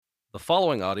The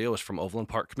following audio is from Overland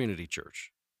Park Community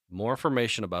Church. More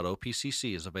information about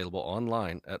OPCC is available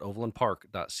online at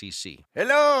overlandpark.cc.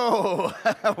 Hello,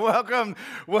 welcome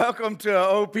to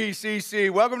OPCC.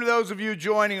 Welcome to those of you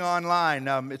joining online.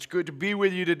 It's good to be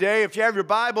with you today. If you have your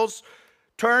Bibles,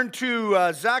 turn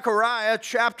to Zechariah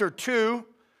chapter 2.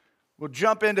 We'll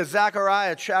jump into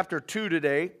Zechariah chapter 2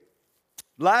 today.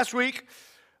 Last week,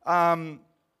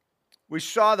 we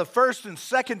saw the first and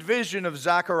second vision of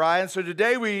Zechariah, and so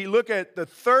today we look at the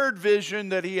third vision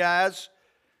that he has.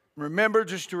 Remember,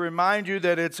 just to remind you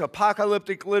that it's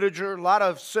apocalyptic literature, a lot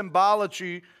of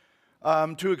symbology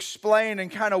to explain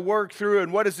and kind of work through,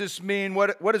 and what does this mean,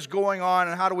 what is going on,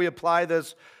 and how do we apply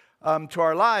this to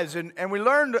our lives. And we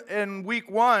learned in week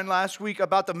one, last week,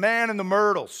 about the man and the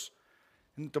myrtles.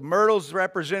 And the myrtles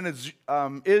represented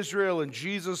Israel, and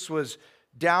Jesus was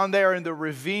down there in the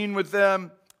ravine with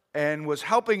them, and was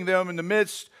helping them in the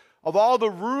midst of all the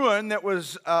ruin that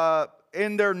was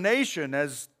in their nation,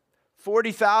 as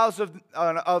 40,000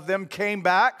 of them came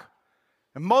back,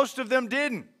 and most of them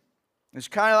didn't. It's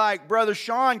kind of like Brother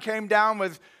Sean came down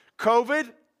with COVID,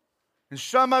 and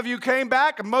some of you came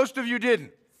back, and most of you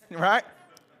didn't, right?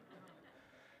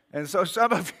 And so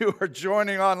some of you are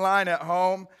joining online at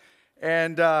home,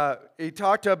 and he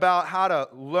talked about how to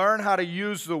learn how to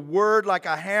use the word like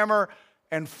a hammer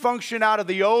and function out of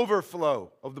the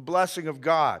overflow of the blessing of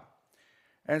God.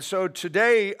 And so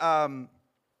today,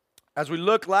 as we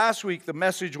looked last week, the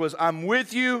message was, I'm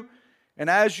with you, and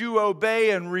as you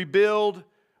obey and rebuild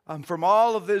from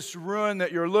all of this ruin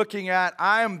that you're looking at,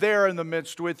 I am there in the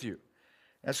midst with you.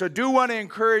 And so I do want to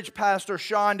encourage Pastor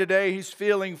Sean today. He's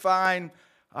feeling fine,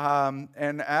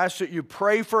 and ask that you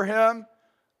pray for him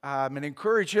and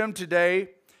encourage him today.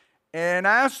 And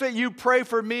I ask that you pray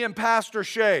for me and Pastor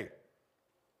Shay.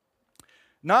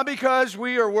 Not because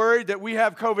we are worried that we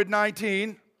have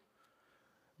COVID-19,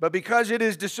 but because it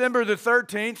is December the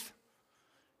 13th,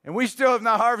 and we still have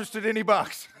not harvested any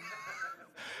bucks.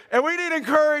 And we need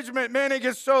encouragement. Man, it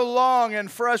gets so long and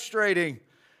frustrating.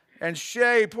 And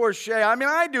Shay, poor Shay, I mean,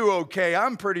 I do okay.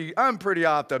 I'm pretty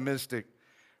optimistic.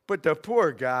 But the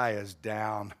poor guy is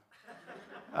down.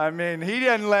 I mean, he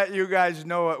didn't let you guys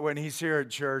know it when he's here at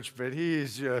church, but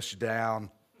he's just down.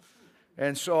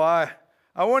 And so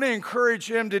I want to encourage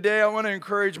him today. I want to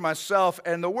encourage myself.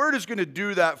 And the Word is going to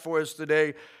do that for us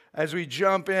today as we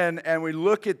jump in and we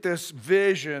look at this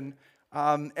vision.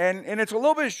 And it's a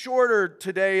little bit shorter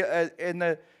today in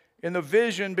the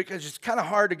vision because it's kind of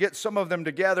hard to get some of them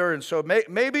together. And so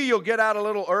maybe you'll get out a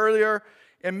little earlier.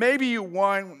 And maybe you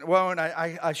won't. Well, and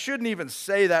I shouldn't even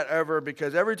say that ever,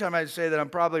 because every time I say that, I'm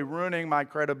probably ruining my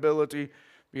credibility,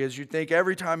 because you think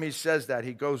every time he says that,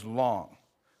 he goes long.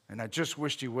 And I just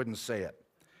wished he wouldn't say it.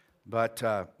 But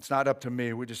it's not up to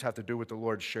me. We just have to do what the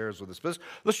Lord shares with us. But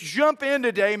let's jump in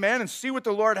today, man, and see what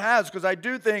the Lord has, because I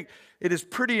do think it is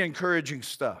pretty encouraging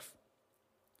stuff.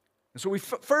 And so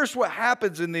first, what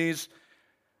happens in these,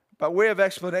 by way of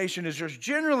explanation, is there's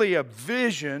generally a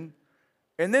vision,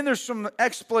 and then there's some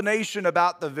explanation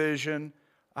about the vision,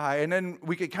 and then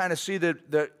we could kind of see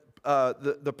that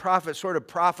the prophet sort of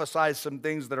prophesies some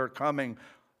things that are coming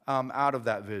out of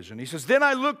that vision. He says, then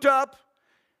I looked up,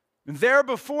 and there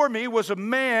before me was a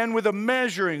man with a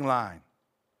measuring line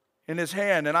in his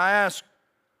hand. And I asked,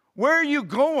 where are you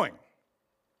going?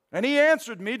 And he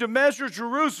answered me, to measure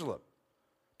Jerusalem,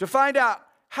 to find out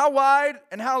how wide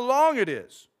and how long it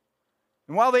is.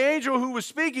 And while the angel who was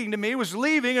speaking to me was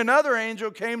leaving, another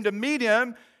angel came to meet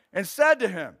him and said to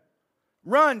him,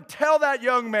 run, tell that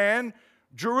young man,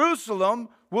 Jerusalem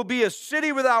will be a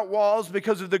city without walls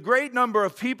because of the great number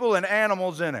of people and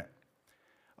animals in it.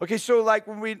 Okay, so like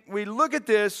when we look at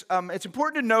this, it's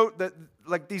important to note that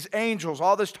like these angels,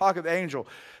 all this talk of angel,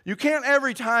 you can't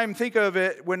every time think of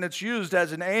it when it's used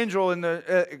as an angel in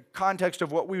the context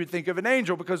of what we would think of an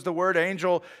angel, because the word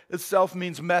angel itself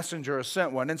means messenger, a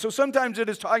sent one. And so sometimes it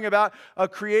is talking about a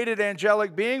created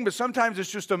angelic being, but sometimes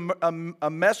it's just a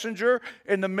messenger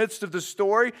in the midst of the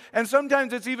story. And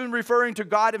sometimes it's even referring to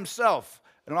God himself.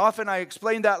 And often, I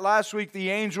explained that last week,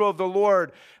 the angel of the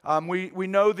Lord. We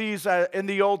know these in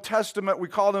the Old Testament. We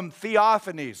call them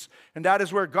theophanies. And that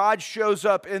is where God shows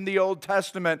up in the Old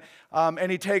Testament,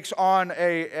 and he takes on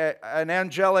an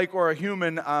angelic or a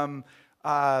human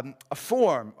a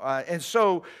form. And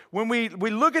so when we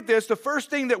look at this, the first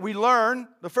thing that we learn,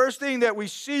 the first thing that we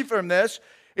see from this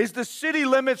is the city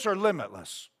limits are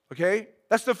limitless. Okay?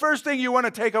 That's the first thing you want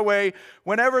to take away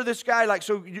whenever this guy,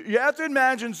 so you have to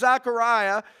imagine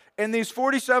Zechariah and these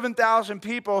 47,000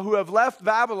 people who have left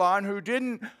Babylon, who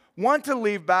didn't want to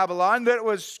leave Babylon, that it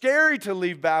was scary to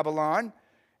leave Babylon.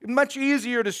 Much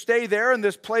easier to stay there in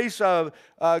this place of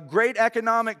great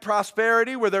economic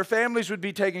prosperity where their families would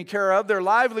be taken care of, their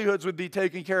livelihoods would be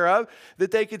taken care of,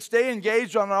 that they could stay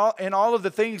engaged in all of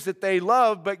the things that they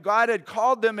love, but God had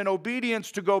called them in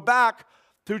obedience to go back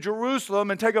to Jerusalem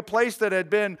and take a place that had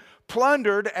been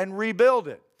plundered and rebuild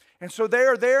it. And so they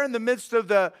are there in the midst of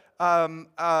the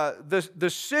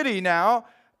city now,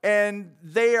 and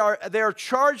they are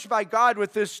charged by God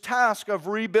with this task of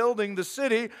rebuilding the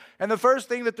city. And the first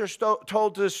thing that they're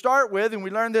told to start with, and we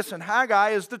learned this in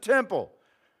Haggai, is the temple,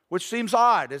 which seems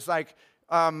odd. It's like,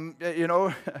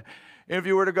 if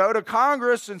you were to go to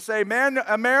Congress and say, man,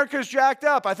 America's jacked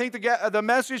up, I think the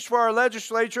message for our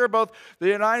legislature, both the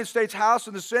United States House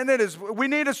and the Senate, is we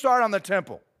need to start on the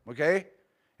temple, okay?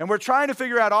 And we're trying to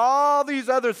figure out all these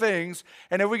other things.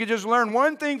 And if we could just learn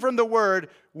one thing from the Word,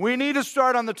 we need to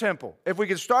start on the temple. If we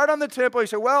could start on the temple, you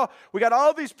say, well, we got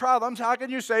all these problems. How can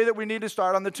you say that we need to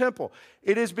start on the temple?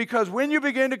 It is because when you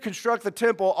begin to construct the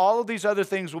temple, all of these other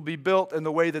things will be built in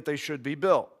the way that they should be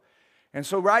built. And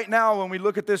so right now, when we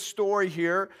look at this story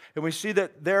here, and we see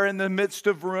that they're in the midst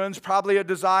of ruins, probably a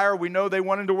desire. We know they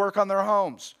wanted to work on their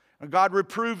homes. And God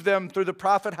reproved them through the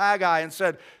prophet Haggai and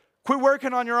said, quit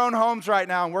working on your own homes right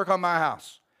now and work on my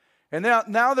house. And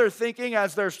now they're thinking,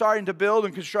 as they're starting to build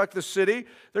and construct the city,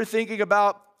 they're thinking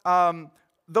about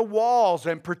the walls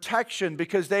and protection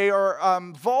because they are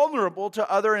vulnerable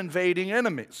to other invading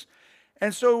enemies.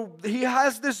 And so he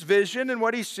has this vision, and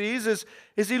what he sees is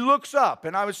he looks up.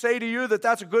 And I would say to you that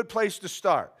that's a good place to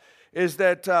start. Is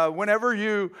that whenever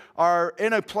you are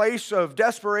in a place of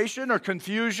desperation or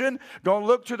confusion, don't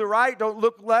look to the right, don't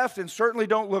look left, and certainly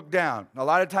don't look down. A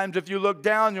lot of times if you look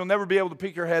down, you'll never be able to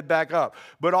pick your head back up.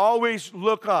 But always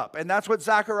look up, and that's what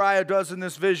Zechariah does in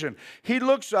this vision. He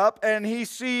looks up and he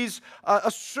sees a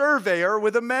surveyor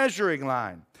with a measuring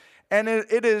line. And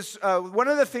it is one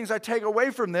of the things I take away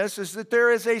from this is that there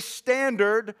is a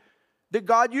standard that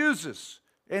God uses.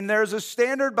 And there's a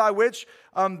standard by which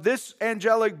this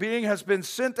angelic being has been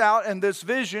sent out in this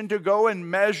vision to go and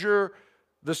measure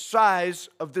the size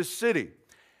of this city.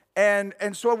 And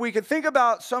so we can think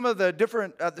about some of the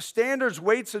different the standards,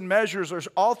 weights, and measures are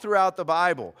all throughout the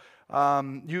Bible.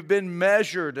 You've been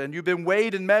measured, and you've been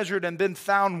weighed and measured and been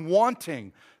found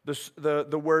wanting,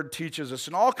 the word teaches us.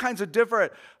 And all kinds of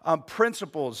different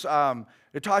principles.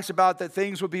 It talks about that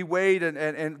things will be weighed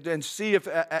and see if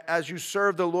as you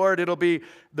serve the Lord,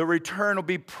 the return will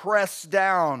be pressed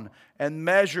down and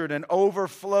measured and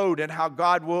overflowed, and how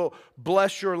God will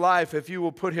bless your life if you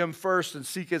will put Him first and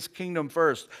seek His kingdom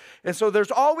first. And so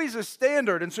there's always a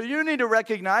standard. And so you need to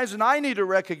recognize, and I need to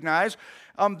recognize,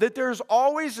 that there's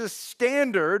always a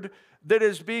standard that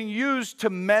is being used to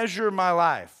measure my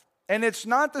life. And it's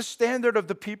not the standard of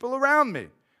the people around me.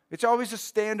 It's always a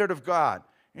standard of God.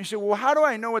 And you say, well, how do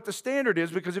I know what the standard is?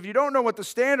 Because if you don't know what the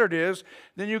standard is,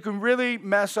 then you can really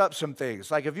mess up some things.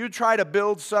 Like if you try to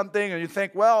build something and you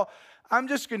think, well, I'm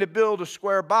just going to build a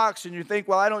square box, and you think,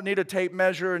 well, I don't need a tape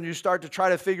measure, and you start to try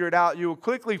to figure it out, you will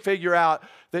quickly figure out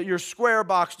that your square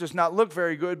box does not look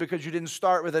very good because you didn't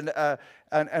start with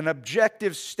an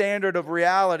objective standard of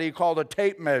reality called a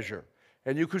tape measure.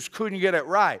 And you just couldn't get it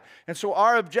right. And so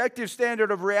our objective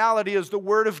standard of reality is the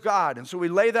Word of God. And so we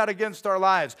lay that against our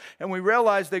lives. And we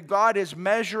realize that God is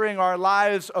measuring our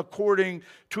lives according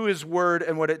to His Word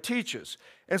and what it teaches.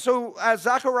 And so as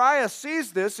Zechariah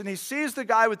sees this, and he sees the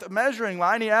guy with the measuring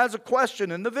line, he has a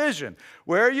question in the vision.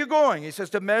 Where are you going? He says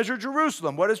to measure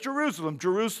Jerusalem. What is Jerusalem?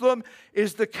 Jerusalem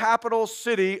is the capital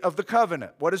city of the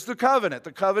covenant. What is the covenant?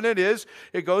 The covenant is,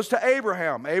 it goes to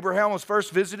Abraham. Abraham was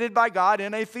first visited by God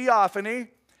in a theophany,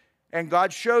 and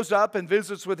God shows up and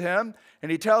visits with him,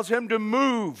 and He tells him to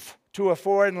move to a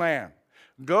foreign land.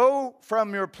 Go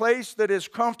from your place that is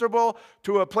comfortable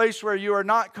to a place where you are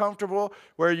not comfortable,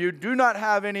 where you do not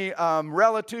have any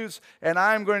relatives, and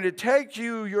I'm going to take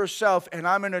you yourself, and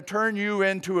I'm going to turn you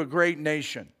into a great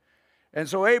nation. And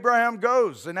so Abraham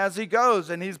goes, and as he goes,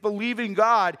 and he's believing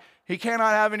God, he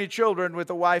cannot have any children with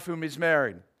the wife whom he's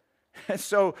married. And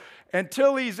so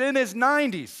until he's in his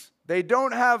 90s, they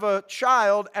don't have a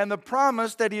child, and the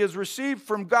promise that he has received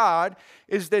from God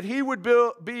is that he would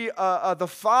be the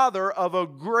father of a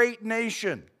great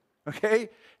nation, okay?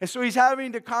 And so he's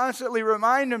having to constantly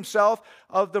remind himself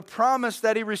of the promise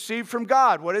that he received from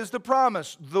God. What is the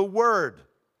promise? The Word.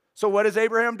 So what is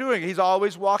Abraham doing? He's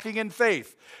always walking in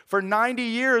faith. For 90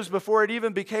 years before it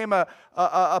even became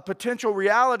a potential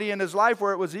reality in his life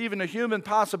where it was even a human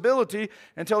possibility,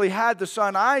 until he had the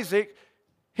son Isaac,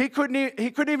 he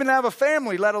couldn't even have a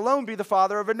family, let alone be the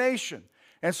father of a nation.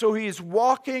 And so he's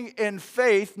walking in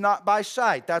faith, not by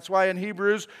sight. That's why in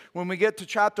Hebrews, when we get to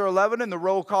chapter 11 in the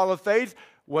roll call of faith,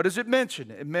 what does it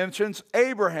mention? It mentions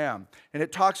Abraham, and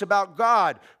it talks about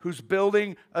God who's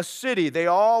building a city. They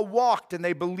all walked and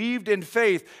they believed in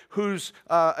faith, who's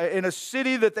in a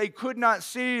city that they could not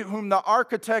see, whom the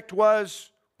architect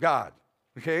was God.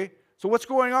 Okay? So what's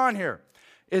going on here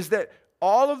is that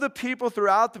all of the people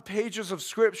throughout the pages of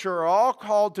Scripture are all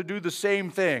called to do the same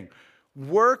thing.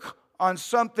 Work on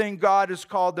something God has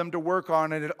called them to work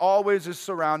on, and it always is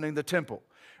surrounding the temple.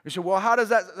 You say, well, how does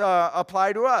that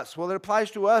apply to us? Well, it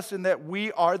applies to us in that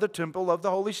we are the temple of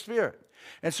the Holy Spirit.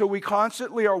 And so we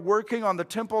constantly are working on the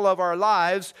temple of our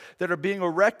lives that are being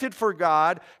erected for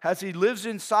God as He lives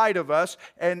inside of us,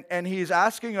 and He's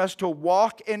asking us to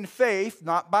walk in faith,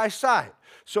 not by sight.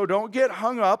 So don't get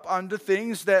hung up on the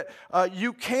things that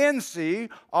you can see.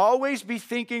 Always be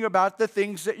thinking about the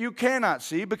things that you cannot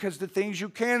see, because the things you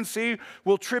can see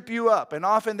will trip you up. And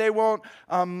often they won't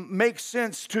make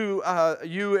sense to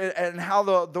you and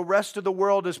how the rest of the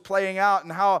world is playing out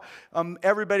and how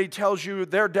everybody tells you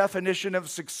their definition of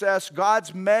success.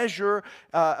 God's measure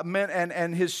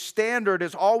and His standard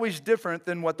is always different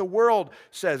than what the world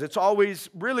says. It's always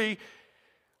really...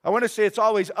 I want to say it's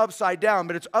always upside down,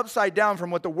 but it's upside down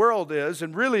from what the world is.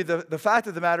 And really, the fact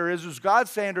of the matter is God's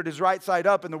standard is right side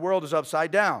up and the world is upside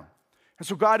down. And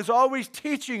so God is always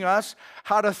teaching us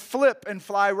how to flip and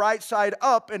fly right side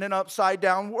up in an upside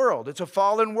down world. It's a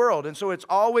fallen world. And so it's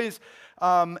always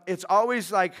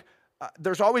like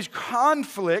there's always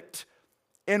conflict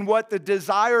in what the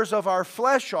desires of our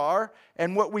flesh are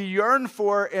and what we yearn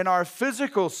for in our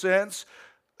physical sense,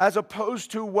 as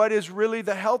opposed to what is really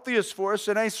the healthiest for us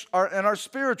in our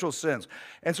spiritual sense.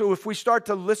 And so if we start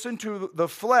to listen to the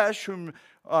flesh, whom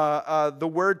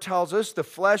the Word tells us the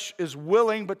flesh is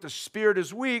willing, but the spirit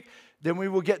is weak, then we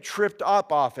will get tripped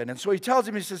up often. And so he tells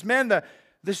him, he says, man,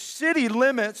 the city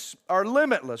limits are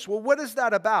limitless. Well, what is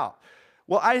that about?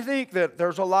 Well, I think that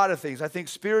there's a lot of things. I think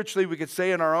spiritually we could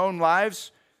say in our own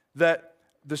lives that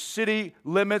the city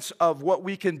limits of what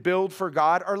we can build for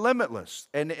God are limitless.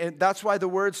 And that's why the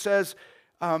Word says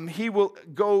He will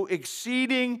go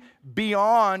exceeding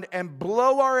beyond and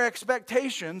blow our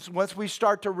expectations once we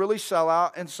start to really sell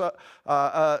out and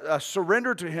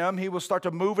surrender to Him. He will start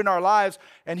to move in our lives,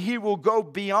 and He will go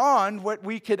beyond what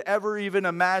we could ever even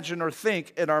imagine or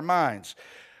think in our minds.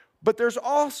 But there's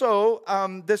also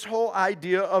this whole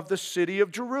idea of the city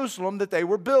of Jerusalem that they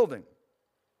were building.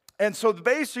 And so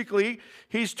basically,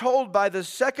 he's told by the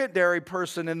secondary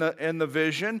person in the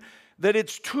vision that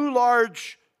it's too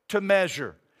large to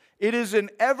measure. It is an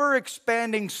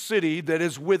ever-expanding city that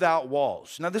is without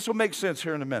walls. Now, this will make sense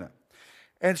here in a minute.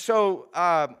 And so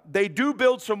they do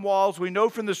build some walls. We know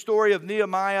from the story of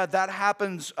Nehemiah that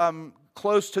happens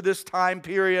close to this time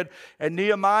period. And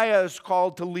Nehemiah is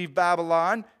called to leave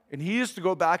Babylon, and he is to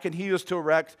go back and he is to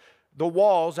erect the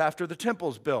walls after the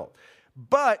temple's built.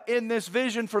 But in this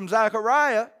vision from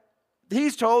Zechariah,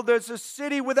 he's told there's a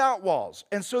city without walls.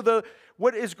 And so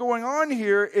what is going on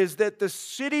here is that the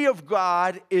city of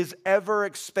God is ever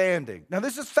expanding. Now,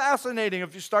 this is fascinating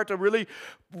if you start to really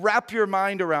wrap your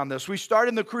mind around this. We start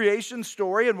in the creation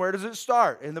story, and where does it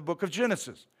start? In the book of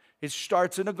Genesis. It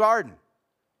starts in a garden.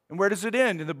 And where does it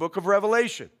end? In the book of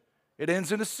Revelation. It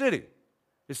ends in a city.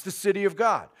 It's the city of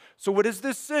God. So what is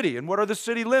this city, and what are the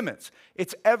city limits?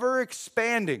 It's ever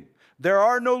expanding. There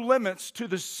are no limits to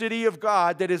the city of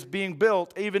God that is being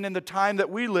built, even in the time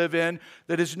that we live in,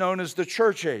 that is known as the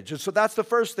church age. And so that's the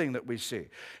first thing that we see.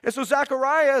 And so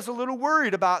Zechariah is a little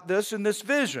worried about this in this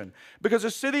vision, because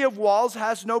a city of walls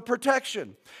has no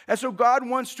protection. And so God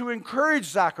wants to encourage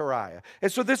Zechariah.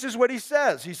 And so this is what he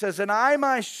says. He says, and I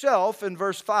myself, in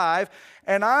verse 5,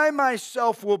 and I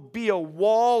myself will be a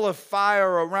wall of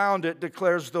fire around it,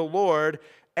 declares the Lord,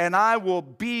 and I will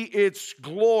be its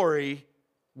glory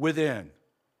within.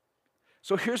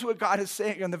 So here's what God is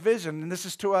saying in the vision, and this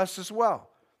is to us as well.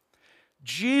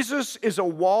 Jesus is a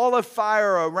wall of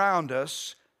fire around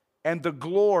us and the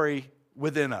glory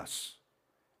within us.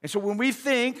 And so when we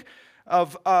think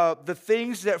of the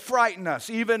things that frighten us,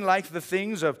 even like the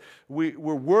things of we're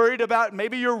worried about,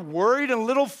 maybe you're worried and a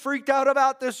little freaked out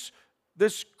about this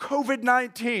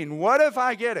COVID-19. What if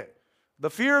I get it? The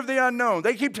fear of the unknown.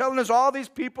 They keep telling us all these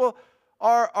people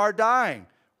are dying.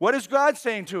 What is God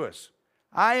saying to us?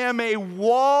 I am a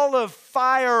wall of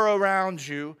fire around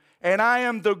you, and I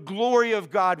am the glory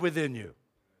of God within you.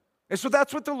 And so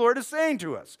that's what the Lord is saying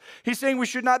to us. He's saying we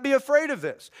should not be afraid of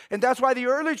this. And that's why the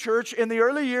early church, in the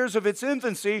early years of its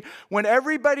infancy, when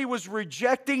everybody was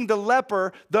rejecting the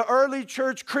leper, the early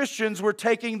church Christians were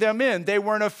taking them in. They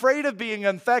weren't afraid of being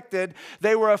infected.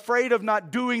 They were afraid of not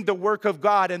doing the work of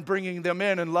God and bringing them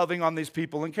in and loving on these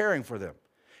people and caring for them.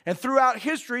 And throughout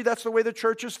history, that's the way the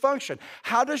church has functioned.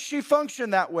 How does she function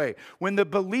that way? When the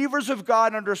believers of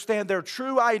God understand their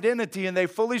true identity and they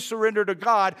fully surrender to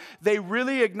God, they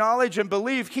really acknowledge and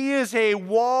believe He is a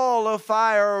wall of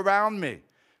fire around me.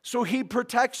 So He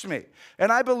protects me.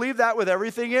 And I believe that with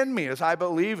everything in me. As I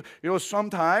believe,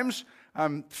 sometimes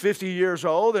I'm 50 years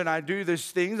old and I do these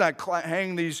things. I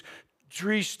hang these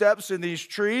tree steps in these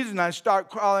trees and I start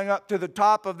crawling up to the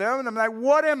top of them. And I'm like,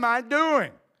 what am I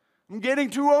doing? I'm getting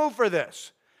too old for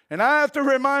this. And I have to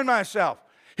remind myself,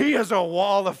 He is a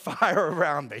wall of fire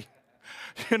around me.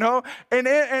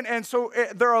 And so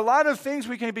there are a lot of things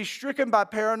we can be stricken by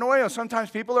paranoia. Sometimes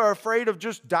people are afraid of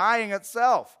just dying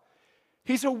itself.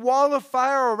 He's a wall of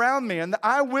fire around me, and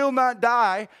I will not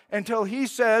die until He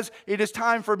says it is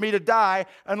time for me to die,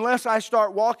 unless I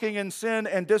start walking in sin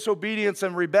and disobedience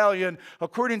and rebellion,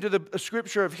 according to the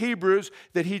scripture of Hebrews,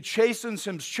 that He chastens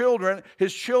His children,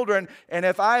 and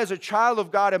if I as a child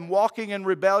of God am walking in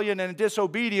rebellion and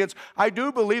disobedience, I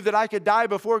do believe that I could die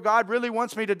before God really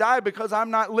wants me to die, because I'm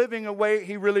not living the way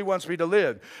He really wants me to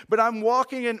live. But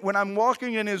when I'm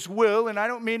walking in His will, and I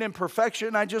don't mean in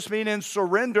perfection, I just mean in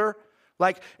surrender.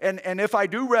 And if I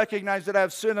do recognize that I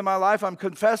have sin in my life, I'm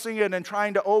confessing it and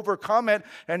trying to overcome it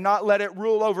and not let it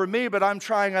rule over me, but I'm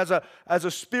trying as a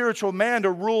spiritual man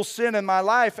to rule sin in my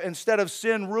life instead of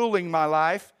sin ruling my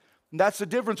life. And that's the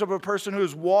difference of a person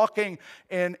who's walking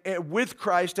with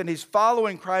Christ and he's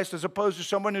following Christ, as opposed to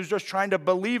someone who's just trying to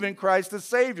believe in Christ as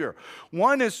Savior.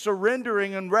 One is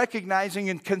surrendering and recognizing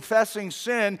and confessing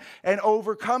sin and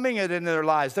overcoming it in their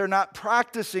lives. They're not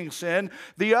practicing sin.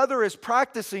 The other is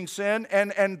practicing sin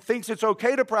and thinks it's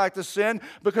okay to practice sin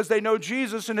because they know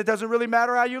Jesus and it doesn't really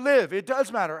matter how you live. It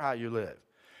does matter how you live.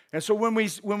 And so when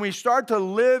we start to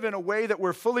live in a way that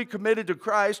we're fully committed to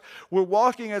Christ, we're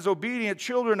walking as obedient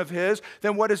children of His,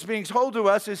 then what is being told to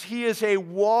us is He is a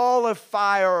wall of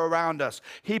fire around us.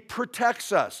 He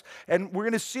protects us. And we're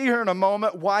going to see here in a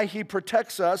moment why He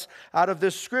protects us out of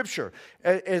this scripture.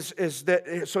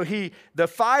 The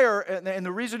fire, and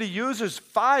the reason He uses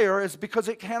fire is because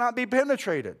it cannot be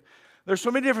penetrated. There's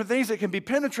so many different things that can be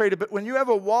penetrated, but when you have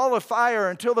a wall of fire,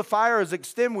 until the fire is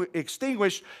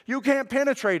extinguished, you can't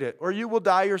penetrate it, or you will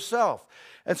die yourself.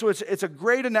 And so it's a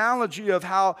great analogy of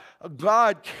how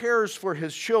God cares for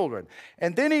His children.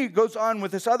 And then He goes on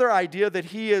with this other idea that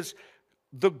He is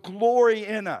the glory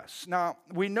in us. Now,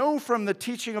 we know from the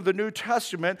teaching of the New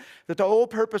Testament that the whole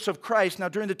purpose of Christ, now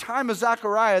during the time of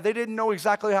Zechariah, they didn't know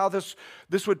exactly how this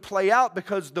would play out,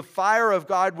 because the fire of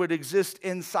God would exist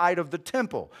inside of the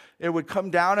temple. It would come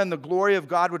down and the glory of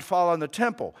God would fall on the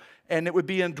temple, and it would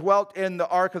be indwelt in the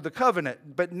Ark of the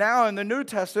Covenant. But now in the New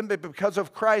Testament, because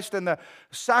of Christ and the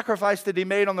sacrifice that He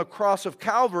made on the cross of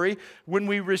Calvary, when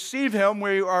we receive Him,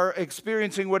 we are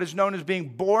experiencing what is known as being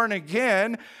born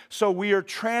again. So we are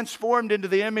transformed into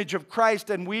the image of Christ,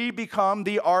 and we become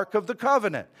the Ark of the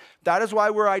Covenant. That is why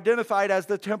we're identified as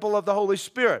the temple of the Holy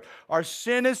Spirit. Our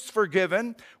sin is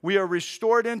forgiven. We are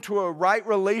restored into a right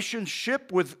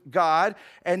relationship with God,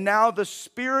 and now the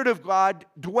Spirit of God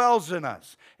dwells in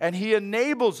us. And He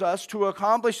enables us to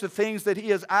accomplish the things that He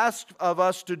has asked of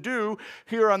us to do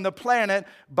here on the planet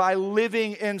by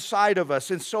living inside of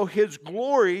us. And so His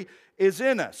glory is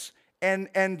in us.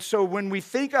 And so when we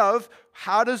think of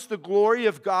how does the glory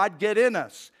of God get in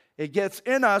us, it gets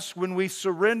in us when we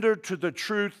surrender to the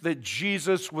truth that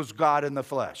Jesus was God in the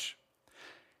flesh.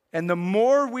 And the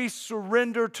more we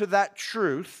surrender to that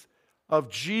truth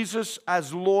of Jesus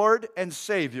as Lord and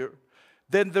Savior,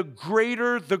 then the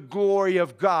greater the glory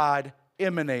of God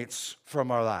emanates from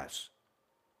our lives.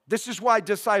 This is why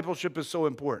discipleship is so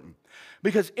important.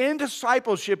 Because in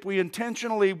discipleship, we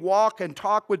intentionally walk and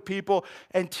talk with people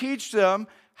and teach them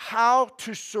how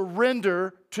to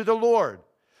surrender to the Lord.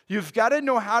 You've got to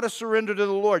know how to surrender to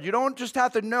the Lord. You don't just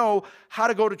have to know how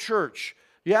to go to church.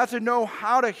 You have to know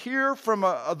how to hear from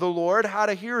the Lord, how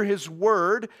to hear His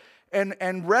word,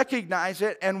 and recognize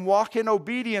it and walk in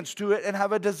obedience to it and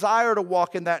have a desire to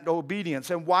walk in that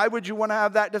obedience. And why would you want to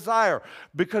have that desire?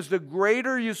 Because the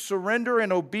greater you surrender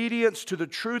in obedience to the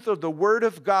truth of the Word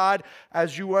of God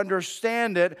as you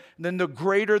understand it, then the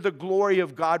greater the glory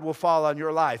of God will fall on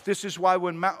your life. This is why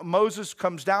when Moses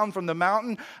comes down from the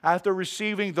mountain after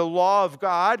receiving the law of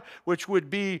God, which would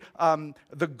be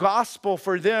the gospel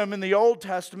for them in the Old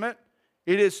Testament,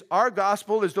 our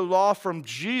gospel is the law from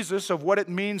Jesus of what it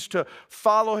means to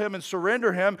follow Him and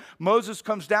surrender Him. Moses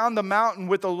comes down the mountain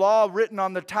with the law written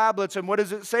on the tablets, and what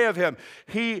does it say of him?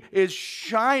 He is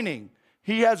shining.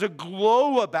 He has a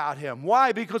glow about him.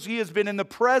 Why? Because he has been in the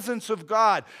presence of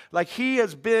God. Like he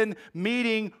has been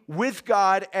meeting with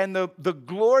God, and the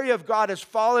glory of God has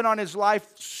fallen on his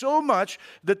life so much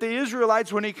that the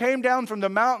Israelites, when he came down from the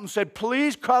mountain, said,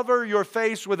 please cover your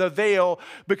face with a veil,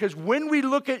 because when we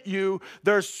look at you,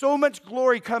 there's so much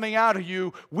glory coming out of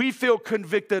you, we feel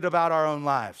convicted about our own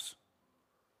lives.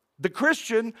 The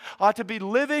Christian ought to be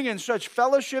living in such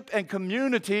fellowship and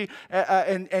community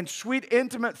and sweet,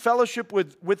 intimate fellowship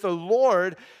with the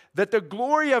Lord that the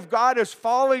glory of God is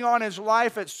falling on his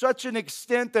life at such an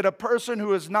extent that a person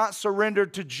who has not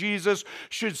surrendered to Jesus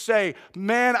should say,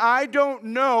 man, I don't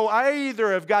know. I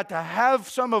either have got to have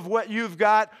some of what you've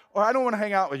got, or I don't want to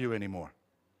hang out with you anymore.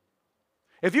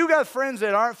 If you got friends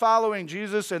that aren't following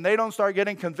Jesus and they don't start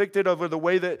getting convicted over the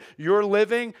way that you're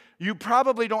living, you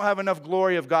probably don't have enough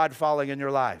glory of God falling in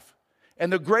your life.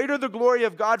 And the greater the glory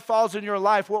of God falls in your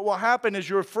life, what will happen is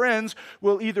your friends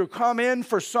will either come in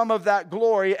for some of that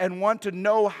glory and want to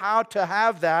know how to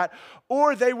have that,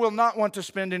 or they will not want to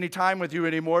spend any time with you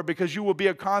anymore because you will be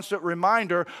a constant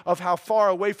reminder of how far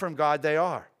away from God they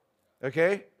are.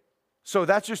 Okay? So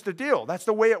that's just the deal. That's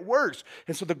the way it works.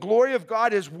 And so the glory of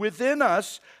God is within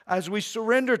us as we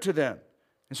surrender to them.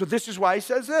 And so this is why he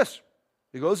says this.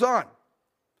 He goes on.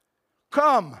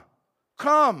 Come,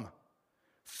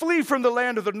 flee from the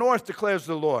land of the north, declares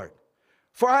the Lord.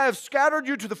 For I have scattered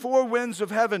you to the four winds of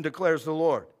heaven, declares the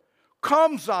Lord.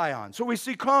 Come, Zion. So we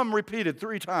see come repeated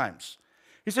 3 times.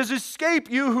 He says, escape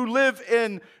you who live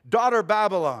in daughter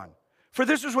Babylon. For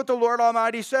this is what the Lord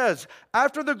Almighty says,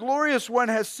 after the glorious one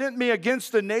has sent me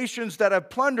against the nations that have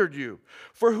plundered you.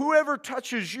 For whoever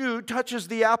touches you touches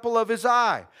the apple of his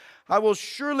eye. I will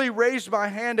surely raise my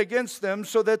hand against them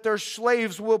so that their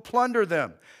slaves will plunder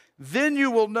them. Then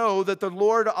you will know that the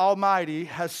Lord Almighty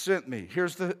has sent me.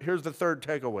 Here's the third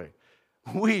takeaway.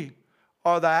 We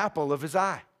are the apple of his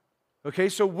eye. Okay,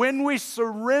 so when we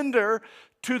surrender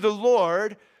to the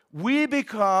Lord, we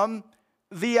become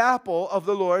the apple of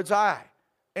the Lord's eye.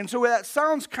 And so that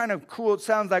sounds kind of cool. It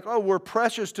sounds like, oh, we're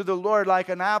precious to the Lord like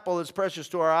an apple is precious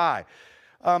to our eye.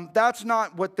 That's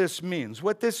not what this means.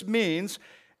 What this means,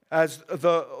 as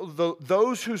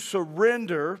those who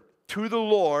surrender to the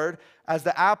Lord as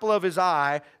the apple of his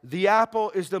eye, the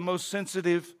apple is the most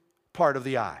sensitive part of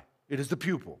the eye. It is the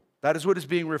pupil. That is what is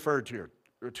being referred to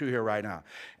here right now.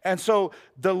 And so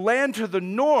the land to the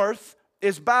north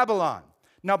is Babylon.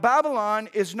 Now, Babylon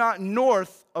is not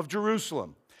north of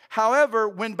Jerusalem. However,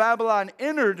 when Babylon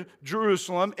entered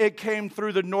Jerusalem, it came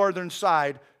through the northern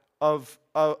side of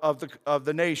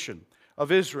the nation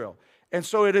of Israel. And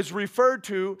so it is referred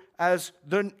to as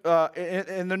in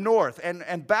the north.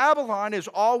 And Babylon is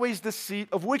always the seat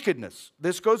of wickedness.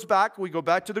 This goes back, we go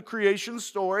back to the creation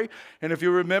story. And if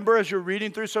you remember, as you're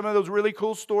reading through some of those really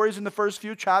cool stories in the first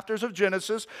few chapters of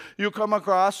Genesis, you come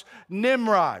across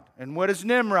Nimrod. And what is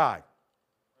Nimrod?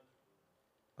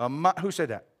 Who said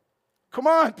that? Come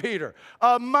on, Peter.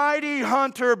 A mighty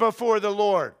hunter before the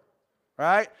Lord,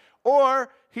 right? Or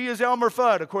he is Elmer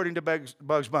Fudd, according to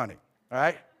Bugs Bunny,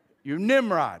 right? You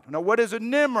Nimrod. Now, what is a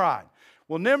Nimrod?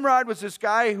 Well, Nimrod was this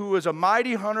guy who was a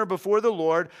mighty hunter before the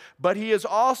Lord, but he is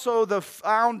also the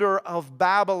founder of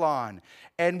Babylon.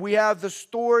 And we have the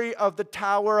story of the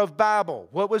Tower of Babel.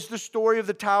 What was the story of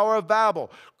the Tower of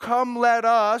Babel? Come, let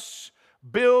us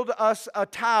build us a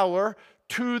tower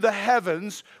to the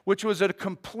heavens, which was a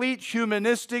complete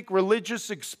humanistic religious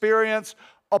experience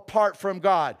apart from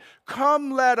God.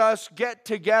 Come, let us get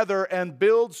together and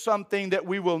build something that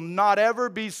we will not ever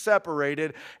be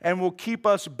separated and will keep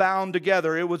us bound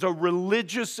together. It was a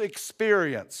religious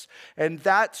experience. And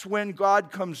that's when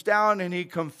God comes down and he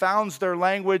confounds their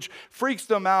language, freaks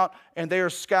them out, and they are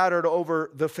scattered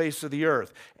over the face of the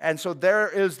earth. And so there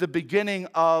is the beginning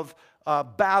of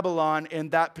Babylon in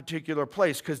that particular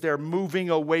place, because they're moving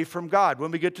away from God.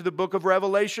 When we get to the book of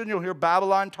Revelation, you'll hear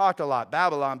Babylon talked a lot.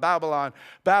 Babylon, Babylon,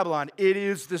 Babylon. It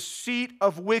is the seat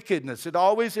of wickedness. It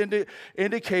always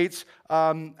indicates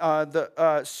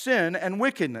the sin and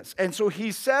wickedness. And so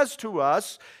he says to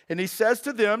us, and he says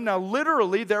to them, now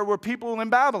literally there were people in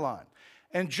Babylon.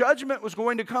 And judgment was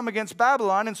going to come against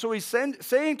Babylon. And so he's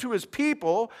saying to his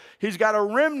people, he's got a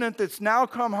remnant that's now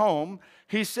come home.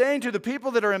 He's saying to the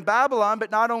people that are in Babylon,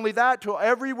 but not only that, to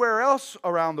everywhere else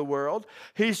around the world,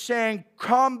 he's saying,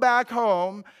 come back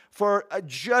home, for a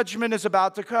judgment is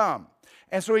about to come.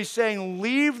 And so he's saying,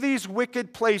 leave these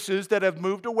wicked places that have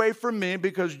moved away from me,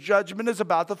 because judgment is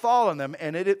about to fall on them.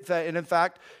 And it in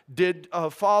fact did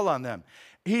fall on them.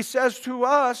 He says to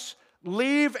us,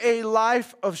 leave a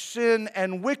life of sin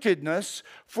and wickedness,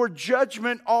 for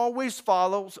judgment always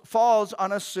falls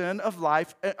on a sin of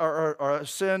life, or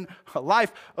a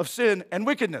life of sin and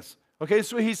wickedness. Okay,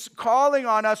 so he's calling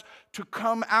on us to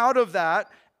come out of that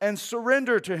and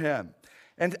surrender to him.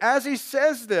 And as he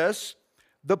says this,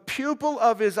 the pupil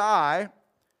of his eye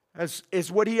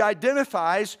is what he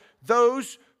identifies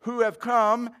those who have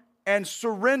come and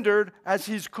surrendered as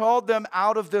he's called them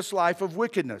out of this life of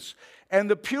wickedness. And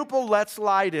the pupil lets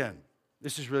light in.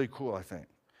 This is really cool, I think.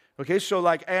 Okay, so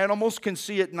like animals can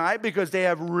see at night because they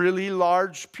have really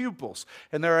large pupils.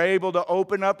 And they're able to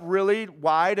open up really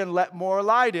wide and let more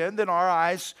light in than our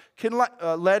eyes can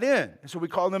let in. So we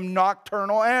call them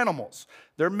nocturnal animals.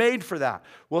 They're made for that.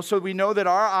 Well, so we know that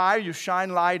our eye, you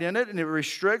shine light in it and it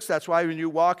restricts. That's why when you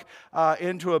walk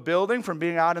into a building from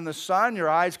being out in the sun, your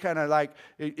eyes kind of like,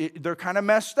 they're kind of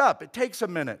messed up. It takes a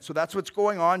minute. So that's what's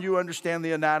going on. You understand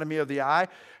the anatomy of the eye.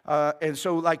 And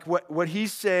so like what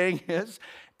he's saying is,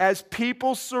 as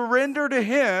people surrender to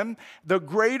him, the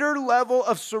greater level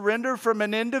of surrender from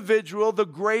an individual, the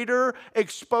greater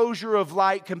exposure of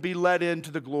light can be let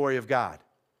into the glory of God.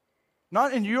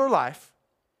 Not in your life,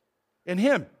 in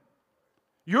him.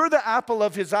 You're the apple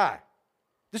of his eye.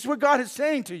 This is what God is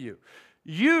saying to you.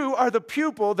 You are the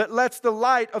pupil that lets the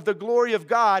light of the glory of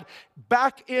God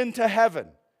back into heaven.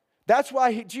 That's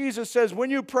why Jesus says,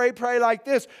 when you pray, pray like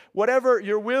this. Whatever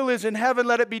your will is in heaven,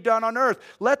 let it be done on earth.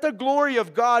 Let the glory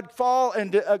of God fall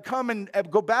and come and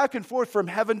go back and forth from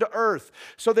heaven to earth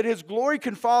so that his glory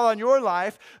can fall on your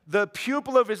life. The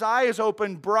pupil of his eye is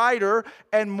opened brighter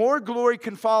and more glory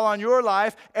can fall on your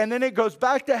life. And then it goes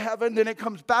back to heaven, then it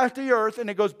comes back to earth and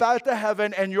it goes back to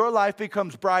heaven and your life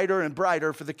becomes brighter and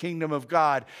brighter for the kingdom of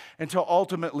God until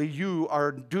ultimately you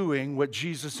are doing what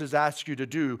Jesus has asked you to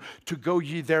do, to go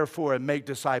ye therefore and make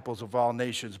disciples of all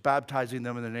nations, baptizing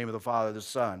them in the name of the Father, the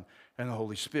Son, and the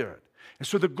Holy Spirit. And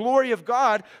so the glory of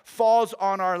God falls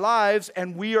on our lives,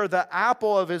 and we are the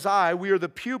apple of his eye. We are the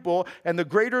pupil, and the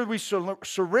greater we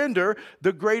surrender,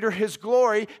 the greater his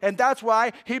glory. And that's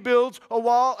why he builds a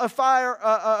wall of fire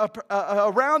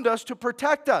around us to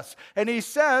protect us. And he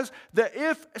says that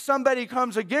if somebody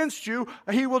comes against you,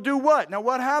 he will do what? Now,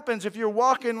 what happens if you're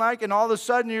walking and all of a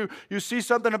sudden you see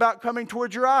something about coming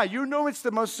towards your eye? You know it's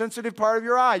the most sensitive part of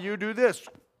your eye. You do this,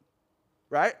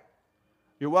 right?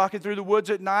 You're walking through the woods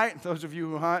at night, those of you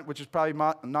who hunt, which is probably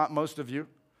not most of you,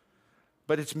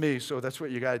 but it's me, so that's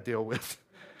what you got to deal with.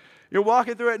 You're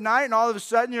walking through at night, and all of a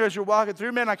sudden, as you're walking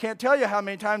through, man, I can't tell you how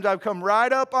many times I've come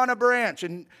right up on a branch,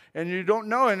 and you don't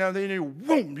know, and then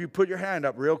you put your hand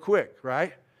up real quick,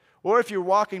 right? Or if you're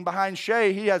walking behind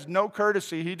Shay, he has no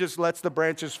courtesy. He just lets the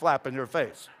branches flap in your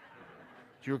face.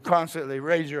 You constantly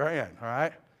raise your hand, all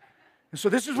right? And so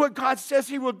this is what God says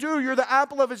he will do. You're the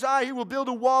apple of his eye. He will build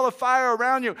a wall of fire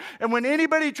around you. And when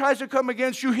anybody tries to come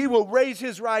against you, he will raise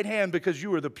his right hand because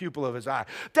you are the pupil of his eye.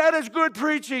 That is good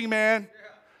preaching, man.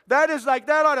 That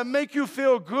ought to make you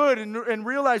feel good and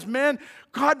realize, man,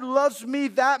 God loves me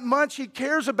that much. He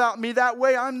cares about me that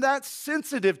way. I'm that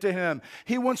sensitive to him.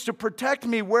 He wants to protect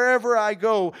me wherever I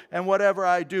go and whatever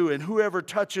I do. And whoever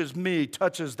touches me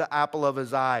touches the apple of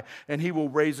his eye, and he will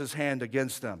raise his hand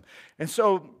against them. And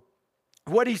so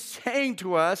what he's saying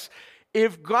to us,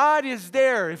 if God is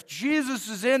there, if Jesus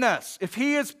is in us, if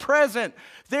he is present,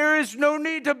 there is no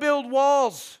need to build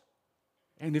walls.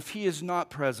 And if he is not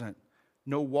present,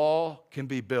 no wall can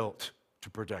be built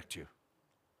to protect you.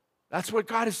 That's what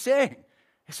God is saying.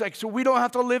 It's like, so we don't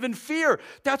have to live in fear.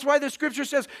 That's why the scripture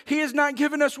says he has not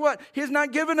given us what? He has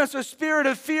not given us a spirit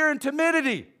of fear and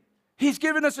timidity. He's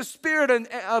given us a spirit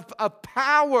of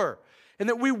power. And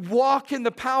that we walk in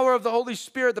the power of the Holy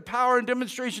Spirit, the power and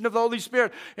demonstration of the Holy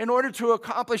Spirit in order to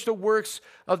accomplish the works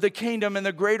of the kingdom. And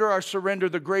the greater our surrender,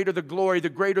 the greater the glory, the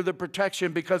greater the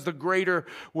protection, because the greater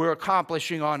we're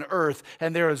accomplishing on earth.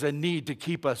 And there is a need to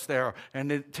keep us there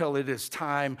until it is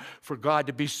time for God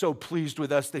to be so pleased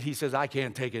with us that he says, I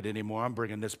can't take it anymore. I'm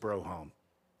bringing this bro home.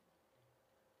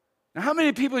 Now, how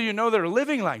many people you know that are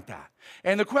living like that?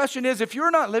 And the question is, if you're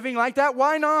not living like that,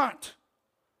 why not?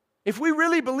 If we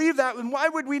really believe that, then why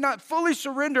would we not fully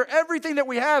surrender everything that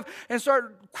we have and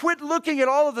quit looking at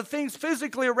all of the things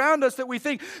physically around us that we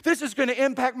think, this is going to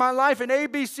impact my life in A,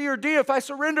 B, C, or D. If I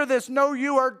surrender this, no,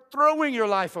 you are throwing your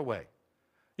life away.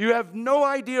 You have no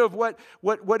idea of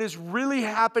what is really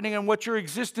happening and what your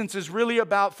existence is really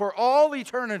about for all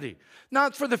eternity.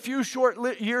 Not for the few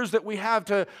short years that we have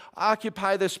to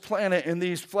occupy this planet in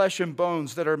these flesh and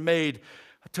bones that are made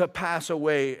to pass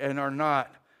away and are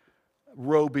not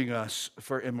robing us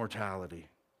for immortality.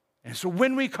 And so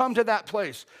when we come to that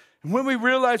place, And when we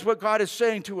realize what God is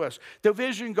saying to us, the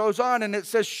vision goes on and it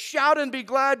says, shout and be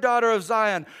glad, daughter of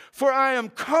Zion, for I am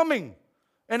coming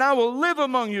and I will live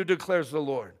among you, declares the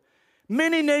Lord.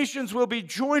 Many nations will be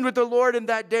joined with the Lord in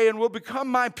that day and will become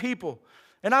my people.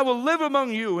 And I will live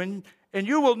among you, and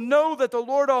you will know that the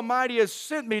Lord Almighty has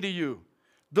sent me to you.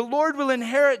 The Lord will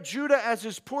inherit Judah as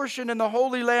his portion in the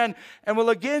Holy Land and will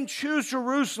again choose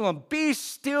Jerusalem. Be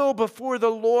still before the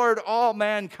Lord, all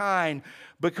mankind,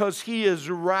 because he has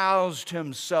roused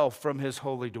himself from his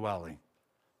holy dwelling.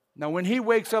 Now, when he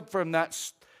wakes up from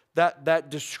that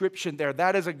description there,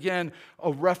 that is again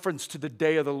a reference to the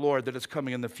day of the Lord that is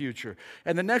coming in the future.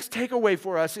 And the next takeaway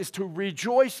for us is to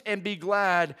rejoice and be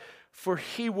glad, for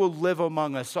he will live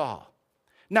among us all.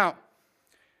 Now,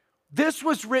 this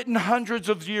was written hundreds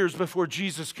of years before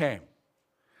Jesus came.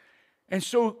 And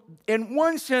so, in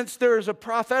one sense, there is a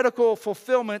prophetical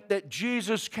fulfillment that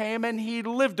Jesus came and he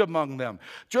lived among them.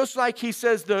 Just like he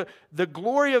says, the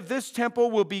glory of this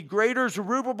temple will be greater,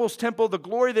 Zerubbabel's temple, the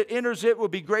glory that enters it will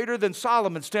be greater than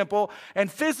Solomon's temple.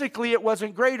 And physically it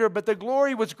wasn't greater, but the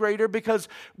glory was greater because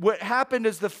what happened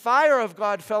is the fire of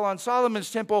God fell on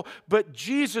Solomon's temple, but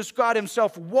Jesus, God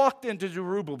himself, walked into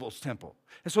Zerubbabel's temple.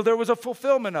 And so there was a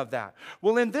fulfillment of that.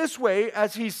 Well, in this way,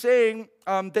 as he's saying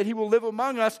that he will live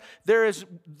among us, there's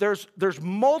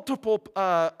multiple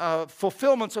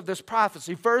fulfillments of this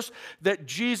prophecy. First, that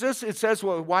Jesus, it says,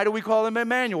 well, why do we call him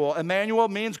Emmanuel? Emmanuel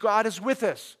means God is with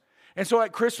us. And so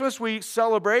at Christmas, we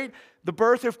celebrate the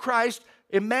birth of Christ.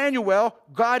 Emmanuel,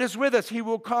 God is with us. He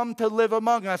will come to live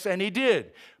among us, and he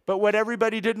did. But what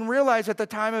everybody didn't realize at the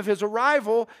time of his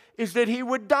arrival is that he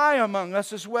would die among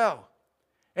us as well.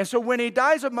 And so when he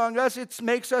dies among us, it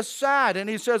makes us sad. And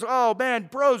he says, oh man,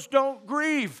 bros, don't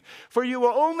grieve, for you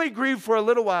will only grieve for a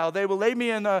little while. They will lay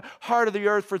me in the heart of the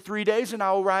earth for 3 days, and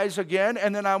I will rise again,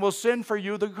 and then I will send for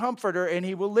you the Comforter, and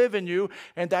he will live in you.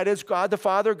 And that is God the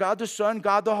Father, God the Son,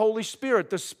 God the Holy Spirit.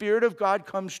 The Spirit of God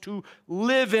comes to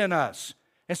live in us.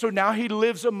 And so now he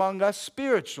lives among us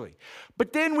spiritually.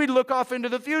 But then we look off into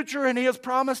the future, and he has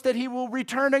promised that he will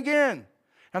return again.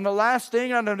 And the last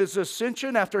thing on his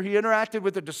ascension, after he interacted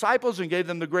with the disciples and gave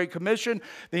them the Great Commission,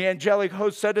 the angelic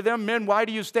host said to them, men, why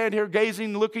do you stand here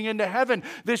gazing, looking into heaven?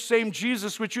 This same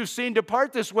Jesus which you've seen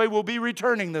depart this way will be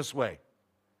returning this way.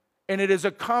 And it is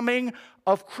a coming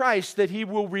of Christ that he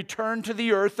will return to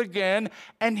the earth again,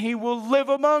 and he will live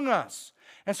among us.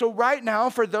 And so right now,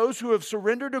 for those who have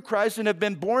surrendered to Christ and have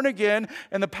been born again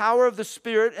in the power of the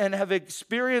Spirit and have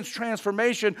experienced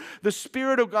transformation, the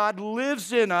Spirit of God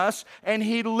lives in us and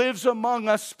he lives among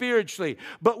us spiritually.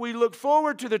 But we look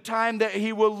forward to the time that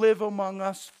he will live among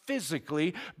us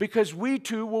physically, because we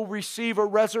too will receive a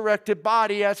resurrected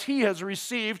body as he has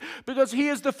received, because he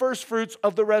is the first fruits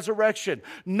of the resurrection.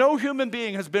 No human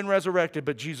being has been resurrected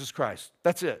but Jesus Christ.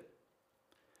 That's it.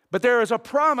 But there is a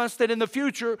promise that in the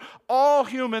future, all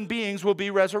human beings will be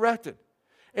resurrected.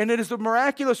 And it is the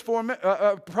miraculous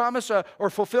promise or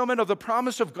fulfillment of the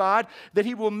promise of God that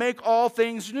he will make all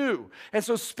things new. And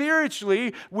so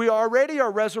spiritually, we already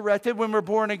are resurrected when we're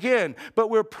born again. But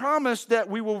we're promised that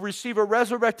we will receive a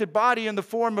resurrected body in the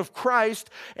form of Christ,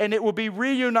 and it will be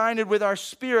reunited with our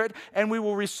spirit, and we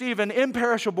will receive an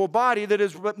imperishable body that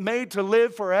is made to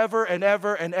live forever and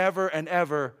ever and ever and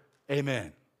ever.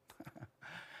 Amen.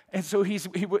 And so he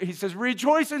says,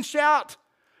 rejoice and shout,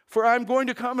 for I'm going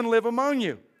to come and live among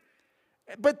you.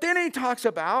 But then he talks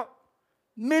about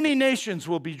many nations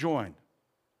will be joined.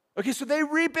 Okay, so they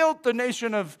rebuilt the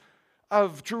nation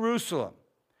of Jerusalem.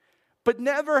 But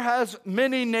never has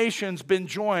many nations been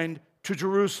joined to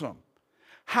Jerusalem.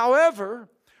 However,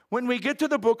 when we get to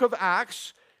the book of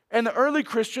Acts, and the early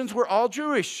Christians were all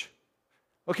Jewish.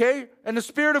 Okay? And the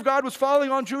Spirit of God was falling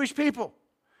on Jewish people.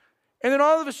 And then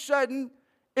all of a sudden,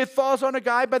 it falls on a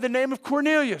guy by the name of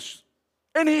Cornelius.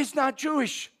 And he's not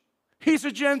Jewish. He's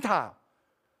a Gentile.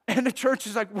 And the church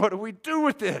is like, what do we do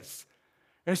with this?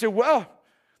 And he said, well,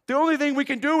 the only thing we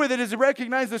can do with it is to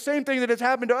recognize the same thing that has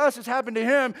happened to us has happened to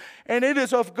him. And it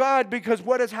is of God, because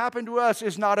what has happened to us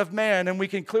is not of man. And we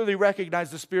can clearly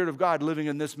recognize the Spirit of God living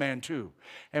in this man too.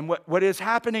 And what is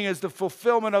happening is the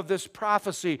fulfillment of this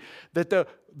prophecy that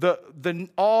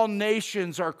all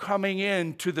nations are coming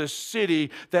into the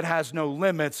city that has no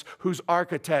limits, whose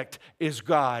architect is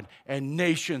God, and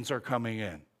nations are coming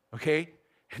in. Okay?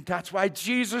 And that's why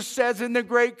Jesus says in the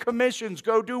Great Commissions,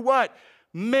 go do what?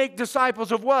 Make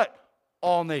disciples of what?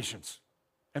 All nations.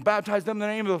 And baptize them in the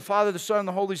name of the Father, the Son, and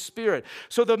the Holy Spirit.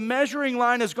 So the measuring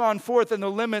line has gone forth, and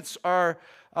the limits are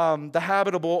the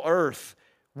habitable earth.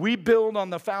 We build on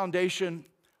the foundation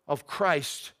of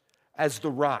Christ as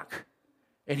the rock.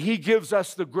 And he gives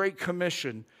us the Great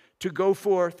Commission to go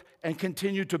forth and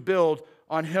continue to build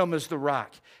on him as the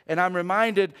rock. And I'm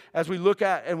reminded as we look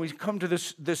at and we come to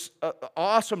this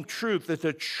awesome truth that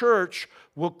the church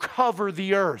will cover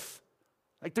the earth.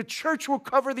 Like the church will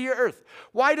cover the earth.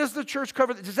 Why does the church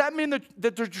cover? Does that mean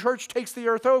that the church takes the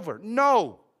earth over?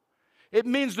 No. It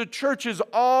means the church is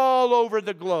all over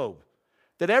the globe.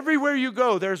 That everywhere you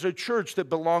go, there's a church that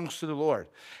belongs to the Lord.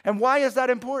 And why is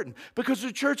that important? Because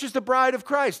the church is the bride of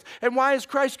Christ. And why is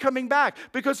Christ coming back?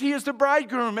 Because he is the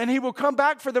bridegroom and he will come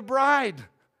back for the bride.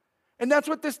 And that's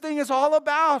what this thing is all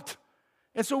about.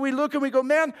 And so we look and we go,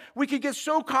 man, we could get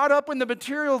so caught up in the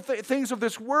material things of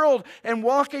this world and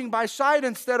walking by sight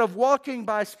instead of walking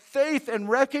by faith and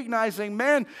recognizing,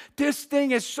 man, this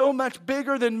thing is so much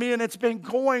bigger than me and it's been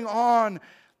going on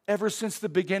ever since the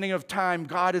beginning of time.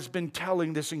 God has been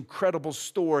telling this incredible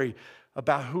story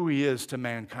about who he is to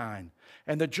mankind.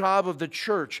 And the job of the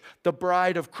church, the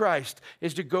bride of Christ,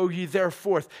 is to go ye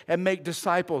therefore and make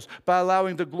disciples by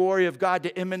allowing the glory of God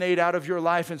to emanate out of your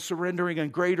life and surrendering in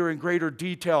greater and greater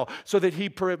detail so that he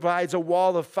provides a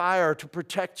wall of fire to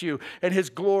protect you and his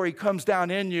glory comes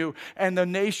down in you and the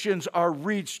nations are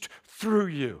reached through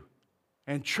you.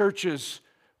 And churches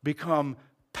become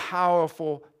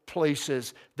powerful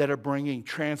places that are bringing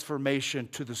transformation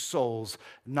to the souls,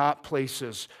 not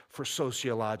places for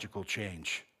sociological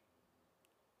change.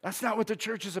 That's not what the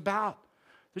church is about.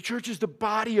 The church is the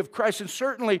body of Christ, and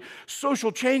certainly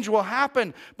social change will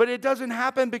happen, but it doesn't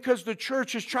happen because the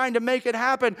church is trying to make it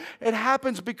happen. It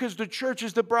happens because the church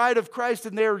is the bride of Christ,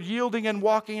 and they're yielding and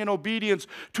walking in obedience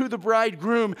to the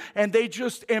bridegroom, and they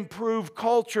just improve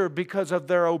culture because of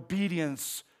their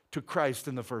obedience to Christ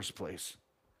in the first place.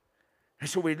 And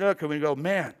so we look and we go,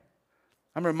 man,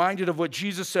 I'm reminded of what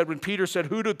Jesus said when Peter said,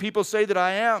 who do people say that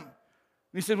I am? And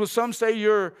he said, well, some say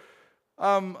you're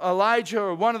Elijah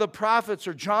or one of the prophets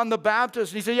or John the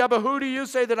Baptist. And he said, yeah, but who do you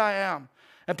say that I am?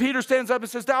 And Peter stands up and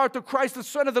says, thou art the Christ, the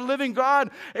Son of the living God.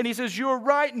 And he says, you are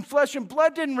right, and flesh and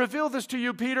blood didn't reveal this to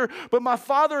you, Peter, but my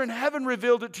Father in heaven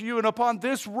revealed it to you. And upon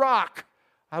this rock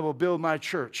I will build my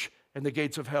church, and the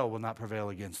gates of hell will not prevail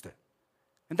against it.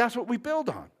 And that's what we build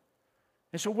on.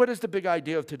 And so what is the big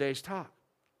idea of today's talk?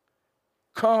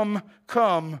 Come,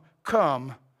 come,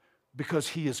 come, because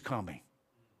he is coming.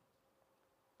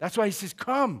 That's why he says,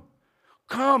 come,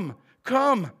 come,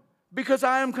 come, because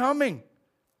I am coming.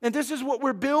 And this is what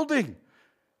we're building.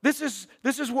 This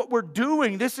is what we're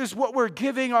doing. This is what we're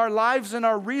giving our lives and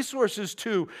our resources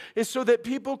to, is so that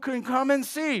people can come and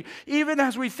see. Even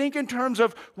as we think in terms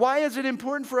of why is it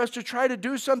important for us to try to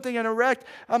do something and erect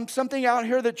something out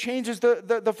here that changes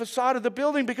the facade of the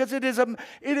building, because it is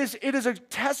a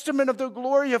testament of the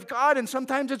glory of God. And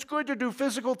sometimes it's good to do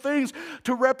physical things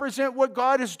to represent what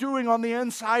God is doing on the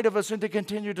inside of us and to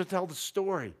continue to tell the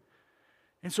story.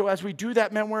 And so as we do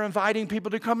that, man, we're inviting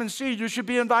people to come and see. You should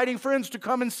be inviting friends to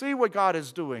come and see what God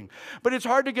is doing. But it's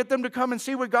hard to get them to come and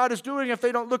see what God is doing if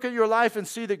they don't look at your life and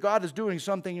see that God is doing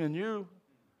something in you.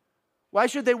 Why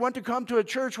should they want to come to a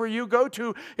church where you go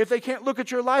to if they can't look at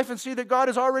your life and see that God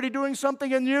is already doing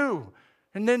something in you?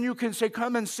 And then you can say,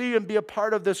 come and see and be a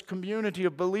part of this community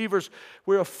of believers.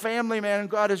 We're a family, man, and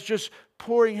God is just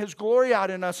pouring his glory out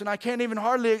in us. And I can't even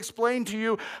hardly explain to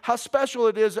you how special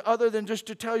it is other than just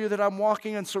to tell you that I'm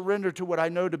walking in surrender to what I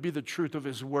know to be the truth of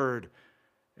his word.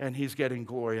 And he's getting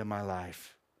glory in my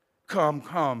life. Come,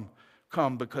 come,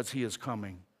 come, because he is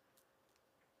coming.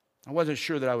 I wasn't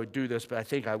sure that I would do this, but I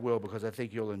think I will, because I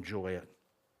think you'll enjoy it.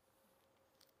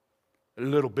 A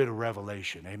little bit of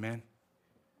revelation, amen?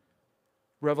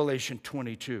 Revelation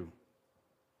 22.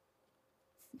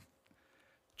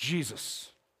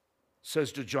 Jesus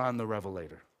says to John the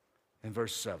Revelator in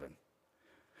verse 7,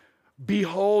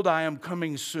 behold, I am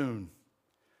coming soon.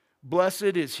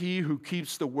 Blessed is he who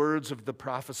keeps the words of the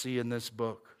prophecy in this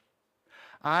book.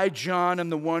 I, John,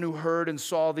 am the one who heard and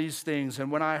saw these things.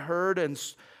 And when I heard and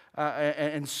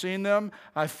seen them,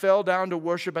 I fell down to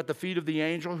worship at the feet of the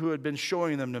angel who had been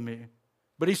showing them to me.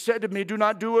 But he said to me, do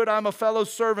not do it. I'm a fellow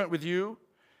servant with you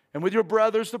and with your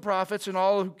brothers, the prophets, and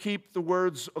all who keep the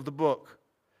words of the book.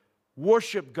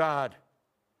 Worship God.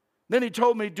 Then he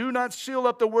told me, do not seal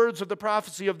up the words of the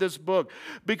prophecy of this book,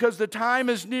 because the time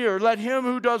is near. Let him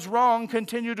who does wrong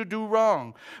continue to do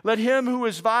wrong. Let him who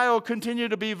is vile continue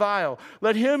to be vile.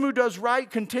 Let him who does right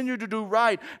continue to do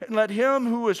right. And let him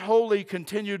who is holy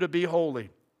continue to be holy.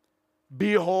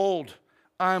 Behold,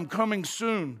 I am coming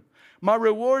soon. My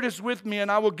reward is with me, and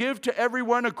I will give to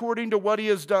everyone according to what he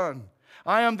has done.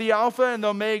 I am the Alpha and the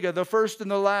Omega, the first and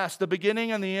the last, the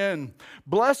beginning and the end.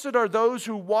 Blessed are those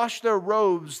who wash their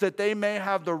robes, that they may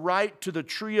have the right to the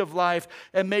tree of life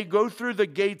and may go through the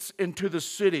gates into the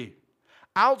city.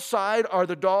 Outside are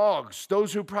the dogs,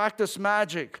 those who practice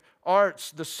magic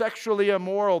arts, the sexually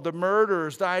immoral, the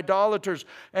murderers, the idolaters,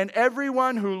 and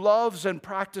everyone who loves and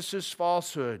practices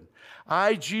falsehood.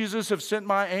 I, Jesus, have sent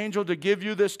my angel to give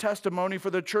you this testimony for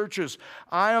the churches.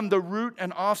 I am the root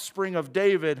and offspring of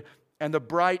David and the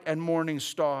bright and morning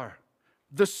star.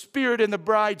 The Spirit and the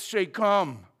bride say,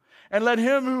 come. And let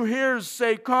him who hears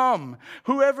say, come.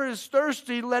 Whoever is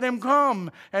thirsty, let him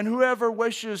come. And whoever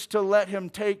wishes to, let him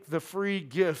take the free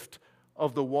gift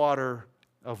of the water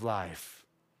of life.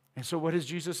 And so what does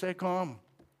Jesus say? Come.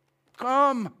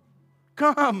 Come.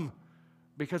 Come.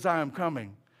 Because I am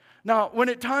coming. Now, when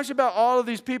it talks about all of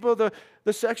these people,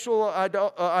 the sexual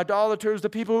idolaters, the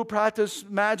people who practice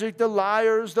magic, the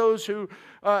liars, those who,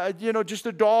 just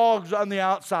the dogs on the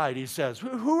outside, he says.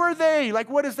 Who are they? Like,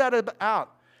 what is that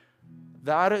about?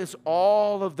 That is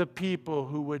all of the people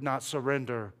who would not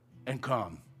surrender and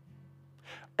come.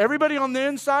 Everybody on the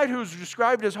inside who's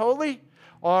described as holy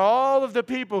are all of the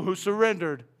people who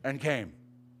surrendered and came.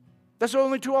 That's the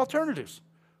only two alternatives.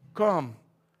 Come,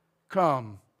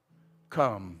 come,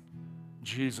 come.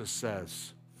 Jesus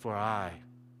says, for I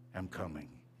am coming.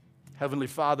 Heavenly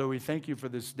Father, we thank you for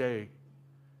this day.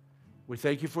 We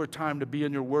thank you for a time to be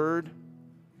in your word,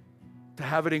 to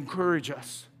have it encourage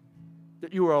us,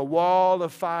 that you are a wall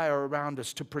of fire around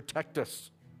us to protect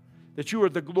us, that you are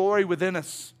the glory within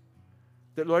us,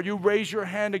 that, Lord, you raise your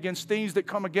hand against things that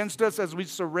come against us as we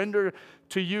surrender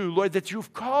to you, Lord, that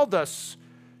you've called us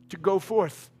to go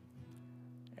forth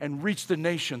and reach the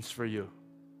nations for you,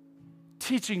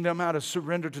 teaching them how to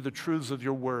surrender to the truths of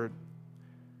your word.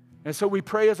 And so we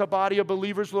pray as a body of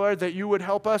believers, Lord, that you would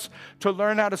help us to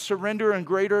learn how to surrender in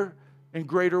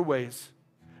greater ways.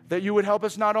 That you would help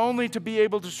us not only to be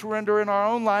able to surrender in our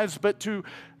own lives, but to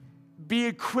be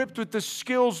equipped with the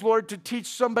skills, Lord, to teach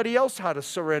somebody else how to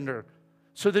surrender,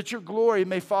 so that your glory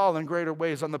may fall in greater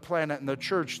ways on the planet, and the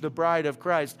church, the bride of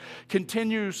Christ,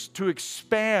 continues to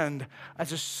expand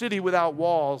as a city without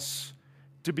walls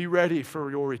to be ready for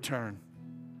your return.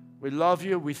 We love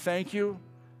you, we thank you,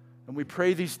 and we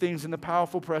pray these things in the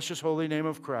powerful, precious, holy name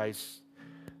of Christ.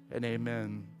 And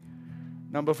amen.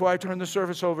 Now, before I turn the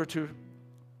service over to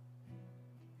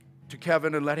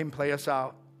Kevin and let him play us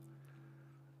out,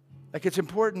 like, it's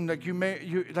important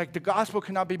that the gospel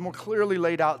cannot be more clearly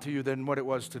laid out to you than what it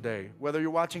was today, whether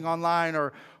you're watching online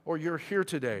or you're here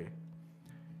today.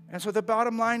 And so the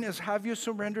bottom line is, have you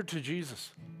surrendered to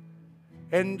Jesus?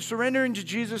 And surrendering to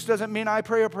Jesus doesn't mean I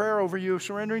pray a prayer over you.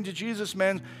 Surrendering to Jesus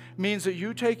means that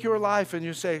you take your life and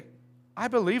you say, I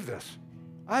believe this.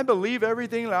 I believe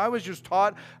everything that I was just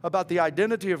taught about the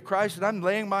identity of Christ, and I'm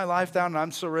laying my life down and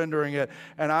I'm surrendering it,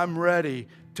 and I'm ready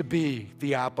to be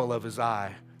the apple of his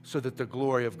eye so that the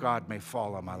glory of God may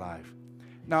fall on my life.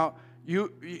 Now,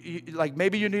 you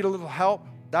maybe you need a little help.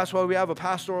 That's why we have a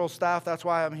pastoral staff. That's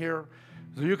why I'm here.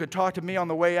 So you can talk to me on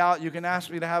the way out. You can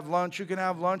ask me to have lunch. You can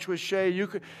have lunch with Shay. You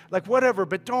could, whatever,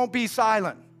 but don't be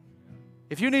silent.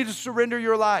 If you need to surrender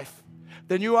your life,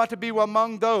 then you ought to be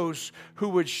among those who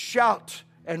would shout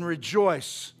and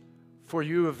rejoice, for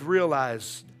you have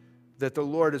realized that the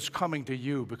Lord is coming to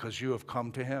you because you have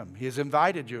come to him. He has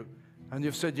invited you, and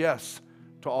you've said yes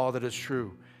to all that is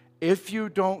true. If you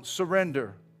don't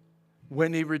surrender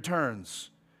when he returns,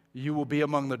 you will be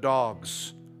among the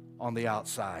dogs on the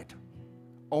outside.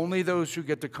 Only those who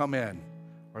get to come in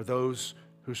are those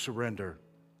who surrender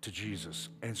to Jesus.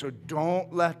 And so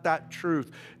don't let that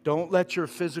truth, don't let your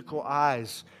physical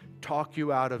eyes talk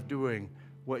you out of doing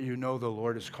what you know the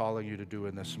Lord is calling you to do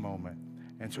in this moment.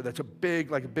 And so that's a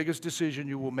biggest decision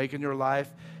you will make in your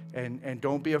life. And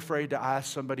don't be afraid to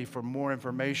ask somebody for more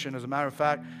information. As a matter of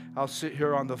fact, I'll sit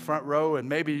here on the front row, and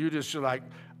maybe you just are like,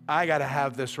 I got to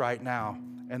have this right now.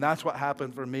 And that's what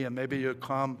happened for me. And maybe you'll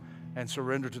come and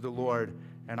surrender to the Lord,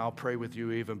 and I'll pray with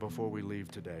you even before we leave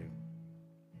today.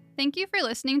 Thank you for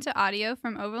listening to audio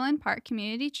from Overland Park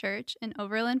Community Church in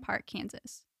Overland Park,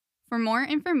 Kansas. For more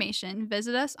information,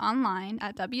 visit us online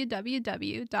at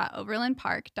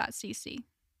www.overlandpark.cc.